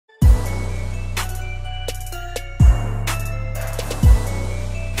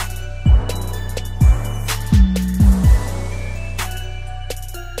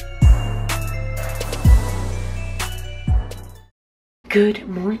Good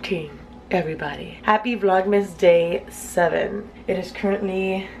morning, everybody. Happy Vlogmas day 7. It is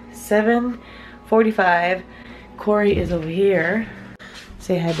currently 7:45. Corey is over here.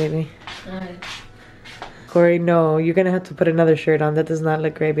 Say hi, baby. Hi. Corey, no, you're gonna have to put another shirt on. That does not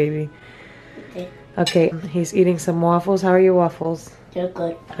look great, baby. Okay. Okay, he's eating some waffles. How are your waffles? They're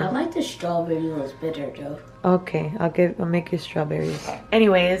good. I like the strawberry ones better though. Okay, I'll make you strawberries.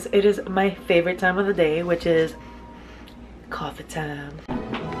 Anyways, it is my favorite time of the day, which is coffee time.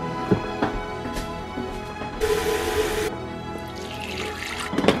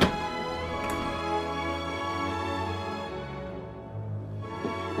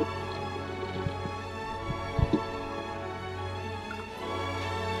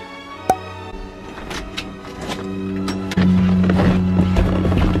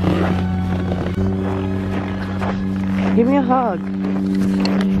 Give me a hug.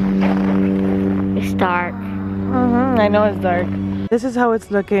 It's dark. I know it's dark. This is how it's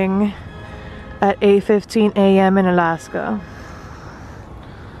looking at 8:15 a.m. in Alaska.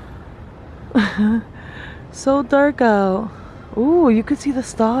 So dark out. Ooh, you could see the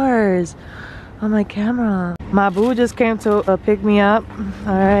stars on my camera. My boo just came to pick me up.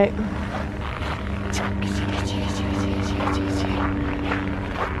 All right.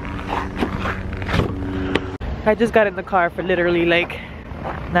 I just got in the car for literally like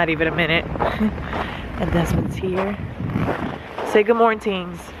not even a minute. And Desmond's here. Say good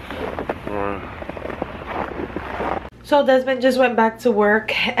morning. So Desmond just went back to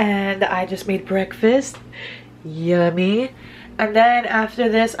work and I just made breakfast. Yummy. And then after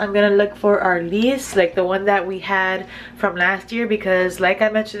this, I'm gonna look for our lease, like the one that we had from last year, because like I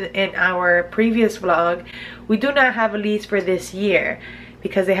mentioned in our previous vlog, we do not have a lease for this year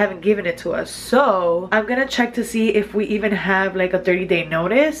because they haven't given it to us. So I'm gonna check to see if we even have like a 30-day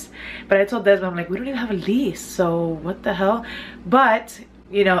notice. But I told Desmond, I'm like, we don't even have a lease, so what the hell? But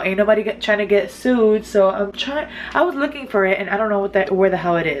you know, ain't nobody trying to get sued, so I was looking for it and I don't know where the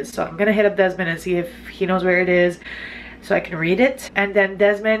hell it is. So I'm gonna hit up Desmond and see if he knows where it is so I can read it. And then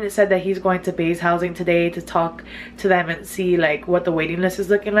Desmond said that he's going to Base Housing today to talk to them and see like what the waiting list is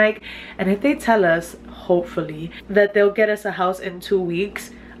looking like. And if they tell us, hopefully, that they'll get us a house in 2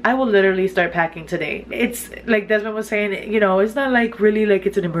 weeks, I will literally start packing today. It's like Desmond was saying, you know, it's not like really like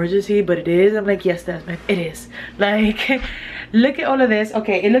it's an emergency, but it is. I'm like, yes, Desmond, it is. Like, look at all of this.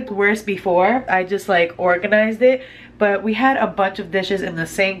 Okay, it looked worse before. I just like organized it. But we had a bunch of dishes in the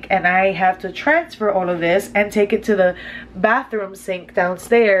sink and I have to transfer all of this and take it to the bathroom sink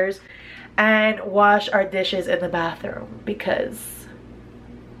downstairs and wash our dishes in the bathroom because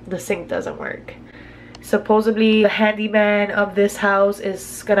the sink doesn't work. Supposedly the handyman of this house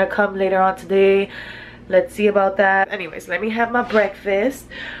is gonna come later on today. Let's see about that. Anyways, let me have my breakfast,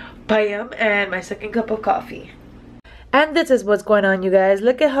 bam, and my second cup of coffee. And this is what's going on, you guys.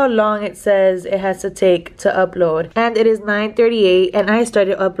 Look at how long it says it has to take to upload. And it is 9:38 and I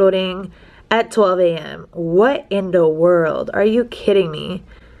started uploading at 12 a.m. What in the world? Are you kidding me?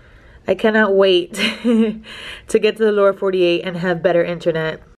 I cannot wait to get to the lower 48 and have better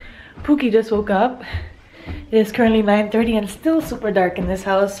internet. Pookie just woke up. It is currently 9:30 and still super dark in this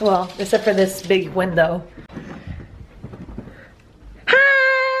house. Well, except for this big window.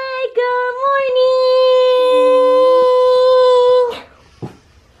 Hi, good morning.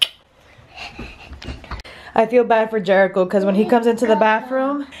 I feel bad for Jericho because when he comes into the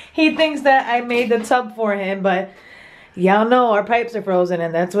bathroom, he thinks that I made the tub for him, but y'all know our pipes are frozen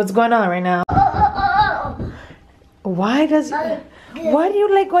and that's what's going on right now. Why do you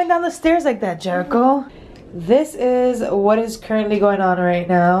like going down the stairs like that, Jericho? This is what is currently going on right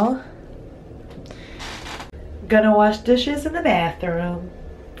now. Gonna wash dishes in the bathroom.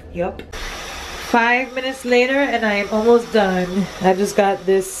 Yup. 5 minutes later and I am almost done. I just got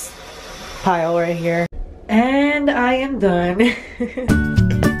this pile right here. And I am done.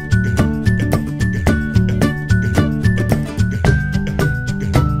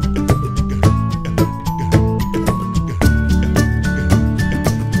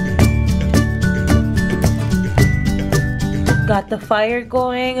 Got the fire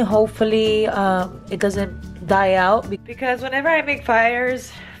going. Hopefully it doesn't die out, because whenever I make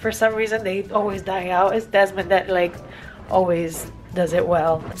fires, for some reason they always die out. It's Desmond that like always does it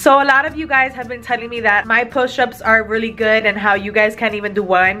well. So a lot of you guys have been telling me that my push-ups are really good and how you guys can't even do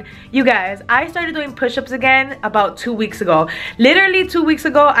one. You guys, I started doing push-ups again about 2 weeks ago. Literally 2 weeks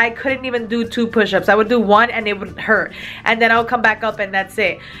ago, I couldn't even do 2 push-ups. I would do one and it would hurt. And then I would come back up and that's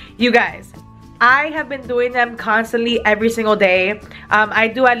it. You guys, I have been doing them constantly every single day. I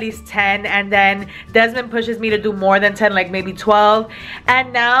do at least 10, and then Desmond pushes me to do more than 10, like maybe 12.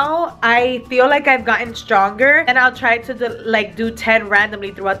 And now I feel like I've gotten stronger, and I'll try to do 10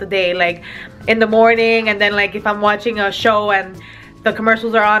 randomly throughout the day, like in the morning, and then like if I'm watching a show and the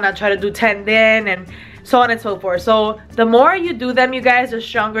commercials are on, I'll try to do 10 then, and so on and so forth. So the more you do them, you guys, the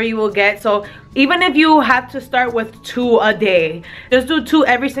stronger you will get. So even if you have to start with 2 a day, just do 2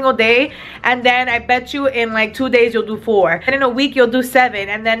 every single day, and then I bet you in like 2 days you'll do 4, and in a week you'll do 7,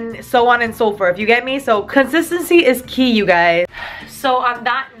 and then so on and so forth. You get me? So consistency is key, you guys. So on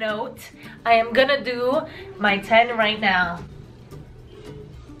that note, I am gonna do my 10 right now.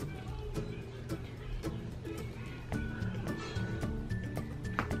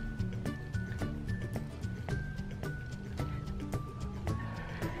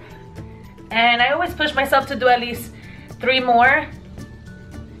 And I always push myself to do at least 3 more.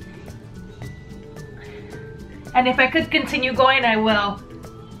 And if I could continue going, I will.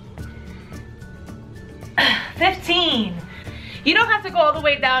 15. You don't have to go all the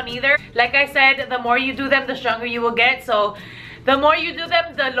way down either. Like I said, the more you do them, the stronger you will get. So the more you do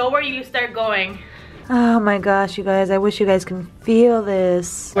them, the lower you start going. Oh my gosh, you guys, I wish you guys can feel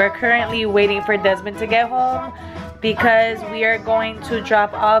this. We're currently waiting for Desmond to get home, because we are going to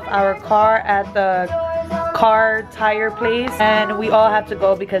drop off our car at the car tire place, and we all have to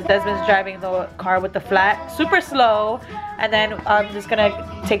go because Desmond's driving the car with the flat super slow, and then I'm just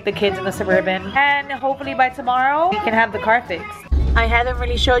gonna take the kids in the Suburban, and hopefully by tomorrow we can have the car fixed. I haven't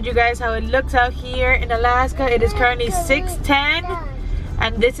really showed you guys how it looks out here in Alaska. It is currently 6:10,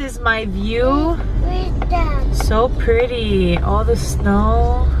 and this is my view. So pretty, all the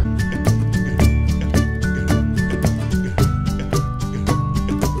snow.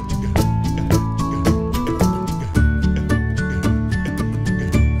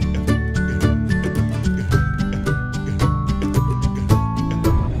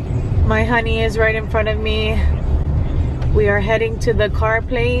 My honey is right in front of me. We are heading to the car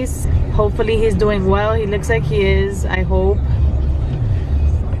place. Hopefully he's doing well. He looks like he is, I hope.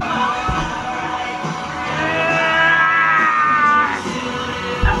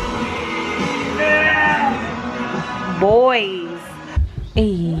 Boys.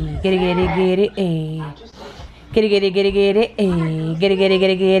 Hey, get it, hey. Get it, hey. Get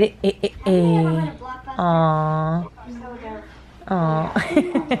it, hey. Aww. Oh.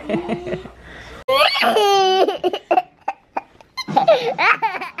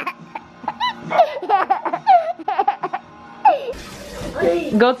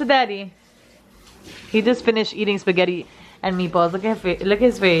 Go to daddy. He just finished eating spaghetti and meatballs. Look at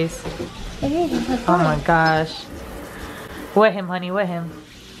his face. Oh my gosh. Wet him, honey, wet him.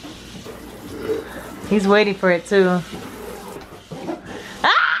 He's waiting for it too.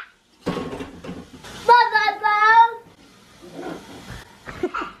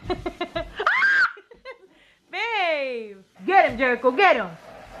 Get him, Jericho, get him.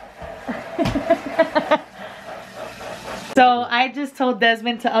 So I just told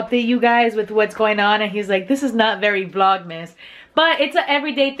Desmond to update you guys with what's going on, and he's like, this is not very Vlogmas. But it's an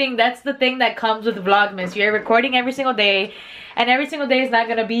everyday thing. That's the thing that comes with Vlogmas. You're recording every single day, and every single day is not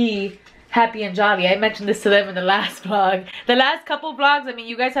gonna be happy and jolly. I mentioned this to them in the last vlog. The last couple vlogs, I mean,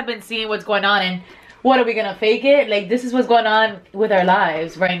 you guys have been seeing what's going on, and what, are we gonna fake it? Like, this is what's going on with our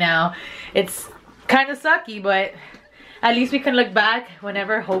lives right now. It's kind of sucky, but at least we can look back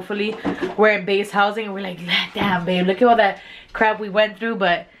whenever, hopefully, we're in base housing and we're like, damn, babe, look at all that crap we went through,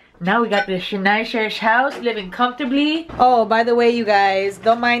 but now we got this nice house, living comfortably. Oh, by the way, you guys,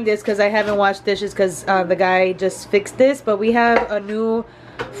 don't mind this because I haven't washed dishes because the guy just fixed this, but we have a new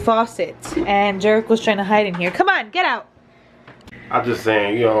faucet, and Jericho's trying to hide in here. Come on, get out. I'm just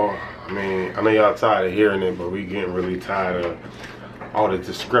saying, you know, I mean, I know y'all tired of hearing it, but we getting really tired of all the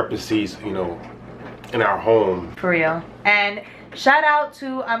discrepancies, you know, in our home. For real. And shout out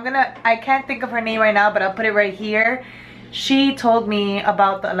to, I can't think of her name right now, but I'll put it right here. She told me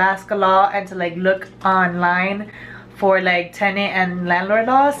about the Alaska law and to like look online for like tenant and landlord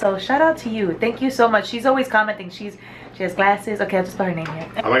law. So shout out to you. Thank you so much. She's always commenting. She has glasses. Okay, I'll just put her name here.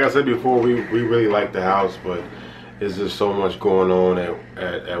 Like I said before, we really like the house, but there's just so much going on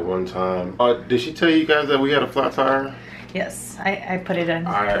at one time. Did she tell you guys that we had a flat tire? Yes, I put it in.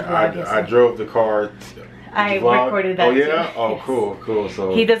 I drove the car. I recorded that. Oh yeah? too. Oh, yes. Cool.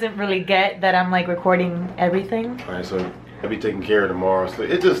 So he doesn't really get that I'm like recording everything. Alright, so I'll be taking care of tomorrow. So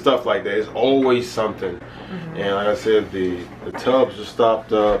it's just stuff like that. It's always something. And like I said, the tubs just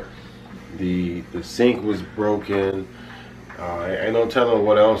stopped up. The sink was broken. Ain't no telling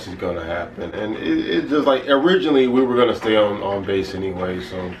what else is gonna happen. And it's just like, originally we were gonna stay on base anyway,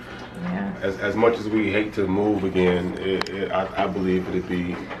 so Yeah. As much as we hate to move again, I believe it'd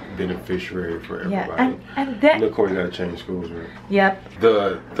be beneficiary for everybody. Yeah, and then look, you gotta change schools, right? Yep.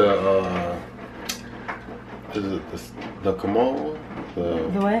 The commode,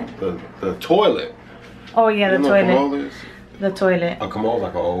 The what? the toilet. Oh yeah, the you know toilet. What commode is? The toilet. A commode,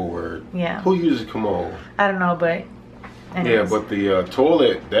 like an old word. Yeah. Who uses commode? I don't know, but anyways. Yeah, but the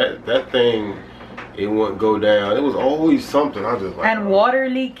toilet, that thing, it wouldn't go down. It was always something. I just like. And water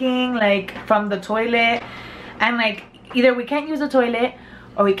leaking like from the toilet, and like either we can't use the toilet,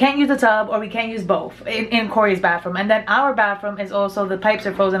 or we can't use the tub, or we can't use both in Corey's bathroom. And then our bathroom is also, the pipes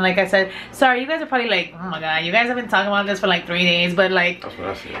are frozen. Like I said, sorry, you guys are probably like, oh my god, you guys have been talking about this for like 3 days, but like, that's what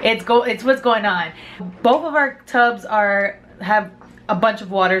I said. It's what's going on. Both of our tubs have a bunch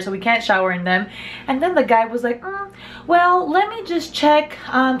of water, so we can't shower in them. And then the guy was like, well, let me just check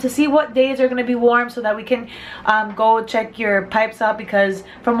to see what days are gonna be warm so that we can go check your pipes out, because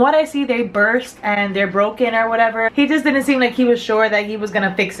from what I see they burst and they're broken or whatever. He just didn't seem like he was sure that he was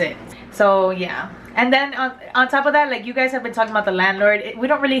gonna fix it. So yeah. And then on top of that, like, you guys have been talking about the landlord. We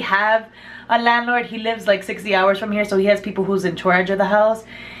don't really have a landlord. He lives like 60 hours from here, so he has people who's in charge of the house,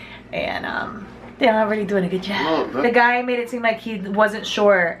 and they're not really doing a good job. The guy made it seem like he wasn't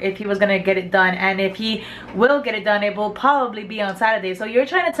sure if he was gonna get it done, and if he will get it done, it will probably be on Saturday. So you're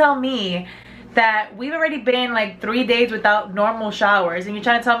trying to tell me that we've already been like 3 days without normal showers, and you're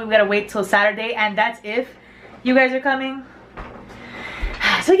trying to tell me we gotta wait till Saturday, and that's if you guys are coming?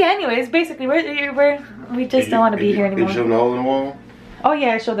 So yeah, anyways, basically we just don't want to be here anymore. Did you show them the hole in the wall? Oh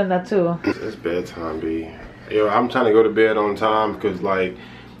yeah, I showed them that too. It's bedtime, B. Yo, I'm trying to go to bed on time because, like,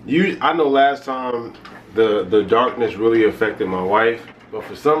 I know last time the darkness really affected my wife, but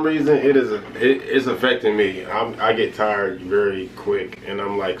for some reason it's affecting me. I get tired very quick, and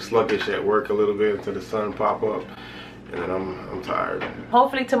I'm like sluggish at work a little bit until the sun pop up, and then I'm tired.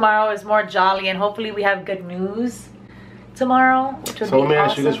 Hopefully tomorrow is more jolly, and hopefully we have good news tomorrow, which would so be let me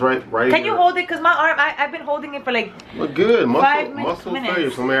ask awesome. you this right Can here. You hold it? Because my arm, I've been holding it for like good. 5 Muscle minutes.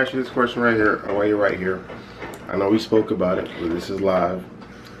 failure. So let me ask you this question right here while you're right here. I know we spoke about it, but this is live.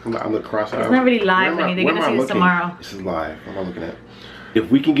 I'm the cross-eyed. It's not really live, honey. They're gonna see this tomorrow. This is live. What am I looking at?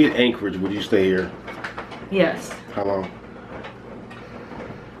 If we can get Anchorage, would you stay here? Yes. How long?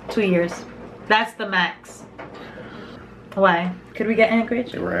 2 years. That's the max. Why? Could we get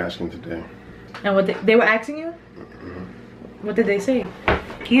Anchorage? They were asking today. And what they were asking you? What did they say?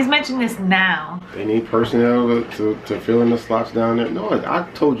 He's mentioned this now. They need personnel to fill in the slots down there. No, I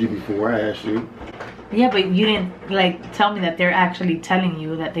told you before. I asked you. Yeah, but you didn't like tell me that they're actually telling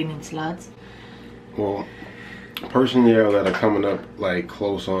you that they need slots. Well, personnel that are coming up like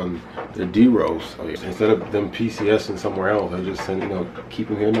close on the D rows, instead of them PCSing somewhere else, they just send, keep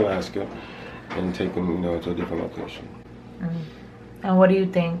them here in Alaska and take them, to a different location. And what do you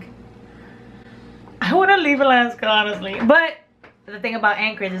think? I want to leave Alaska, honestly. But the thing about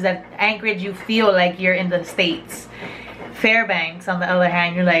Anchorage is that Anchorage, you feel like you're in the States. Fairbanks, on the other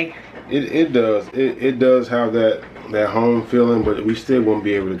hand, you're like... It does. It does have that home feeling, but we still won't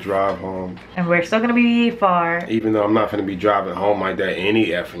be able to drive home. And we're still going to be far. Even though I'm not going to be driving home like that any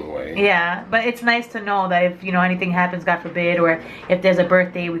effing way. Yeah, but it's nice to know that if, anything happens, God forbid, or if there's a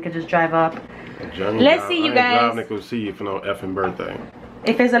birthday, we could just drive up. Let's see, you guys. I ain't driving to go see you for no effing birthday.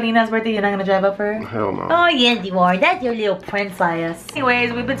 If it's Alina's birthday, you're not gonna drive up for her? Hell no. Oh yes, you are. That's your little princess.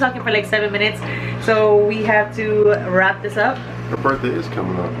 Anyways, we've been talking for like 7 minutes, so we have to wrap this up. Her birthday is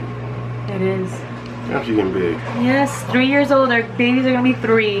coming up. It is. Now she's getting big. Yes, 3 years old. Our babies are gonna be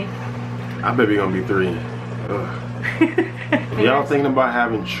 3. I bet we're gonna be 3. Y'all thinking about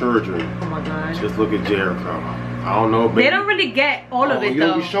having children? Oh my god. Just look at Jericho. I don't know, baby. They don't really get all of it, you though.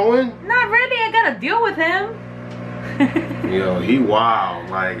 You don't be showing? Not really. I gotta deal with him. He wild.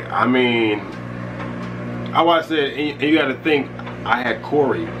 Like, I mean, I said, and you gotta think, I had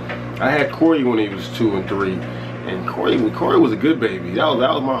Corey. I had Corey when he was 2 and 3. And Corey was a good baby. That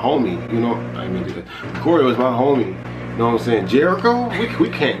was my homie, I mean, Corey was my homie. You know what I'm saying? Jericho, we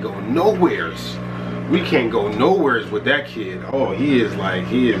can't go nowheres. We can't go nowheres with that kid. Oh, he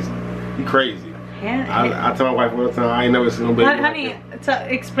crazy. Yeah. I tell my wife all the time, I ain't never seen no baby. Honey,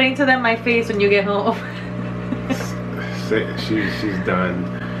 explain to them my face when you get home. She's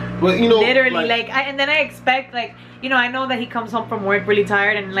done. But literally, and then I expect, I know that he comes home from work really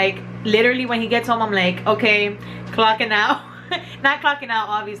tired, and literally when he gets home, I'm like, okay, clocking out. Not clocking out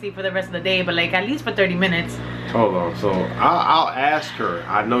obviously for the rest of the day, but at least for 30 minutes. Hold on, so I'll ask her.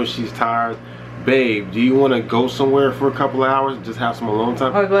 I know she's tired. Babe, do you want to go somewhere for a couple of hours and just have some alone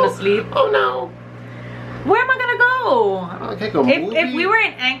time? Or go to sleep? Oh no. Where am I gonna go. Take a movie. If we were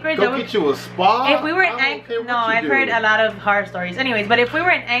in Anchorage, go get you a spa. If we were in Anchorage, no, I've heard a lot of horror stories. Anyways, but if we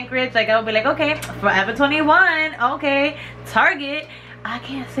were in Anchorage, like I would be like, okay, Forever 21, okay, Target. I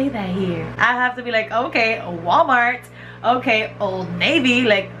can't say that here. I have to be like, okay, Walmart, okay, Old Navy,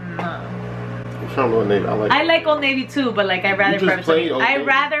 like, no. Old Navy. I like Old Navy too, but like I'd rather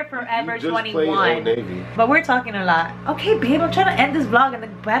Forever 21. But we're talking a lot. Okay, babe, I'm trying to end this vlog and the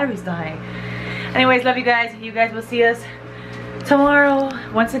battery's dying. Anyways, love you guys. You guys will see us tomorrow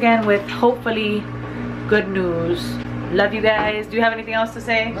once again with hopefully good news. Love you guys. Do you have anything else to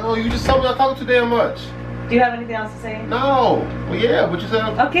say? No, you just told me I talk too damn much. Do you have anything else to say? No. Well, yeah, but you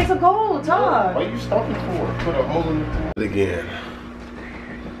said. Okay, so go talk. What are you stopping for? Put a hole in the again.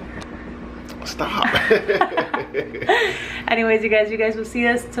 Stop. Anyways, you guys will see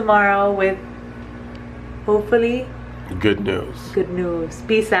us tomorrow with hopefully good news. Good news.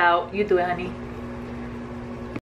 Peace out. You do it, honey.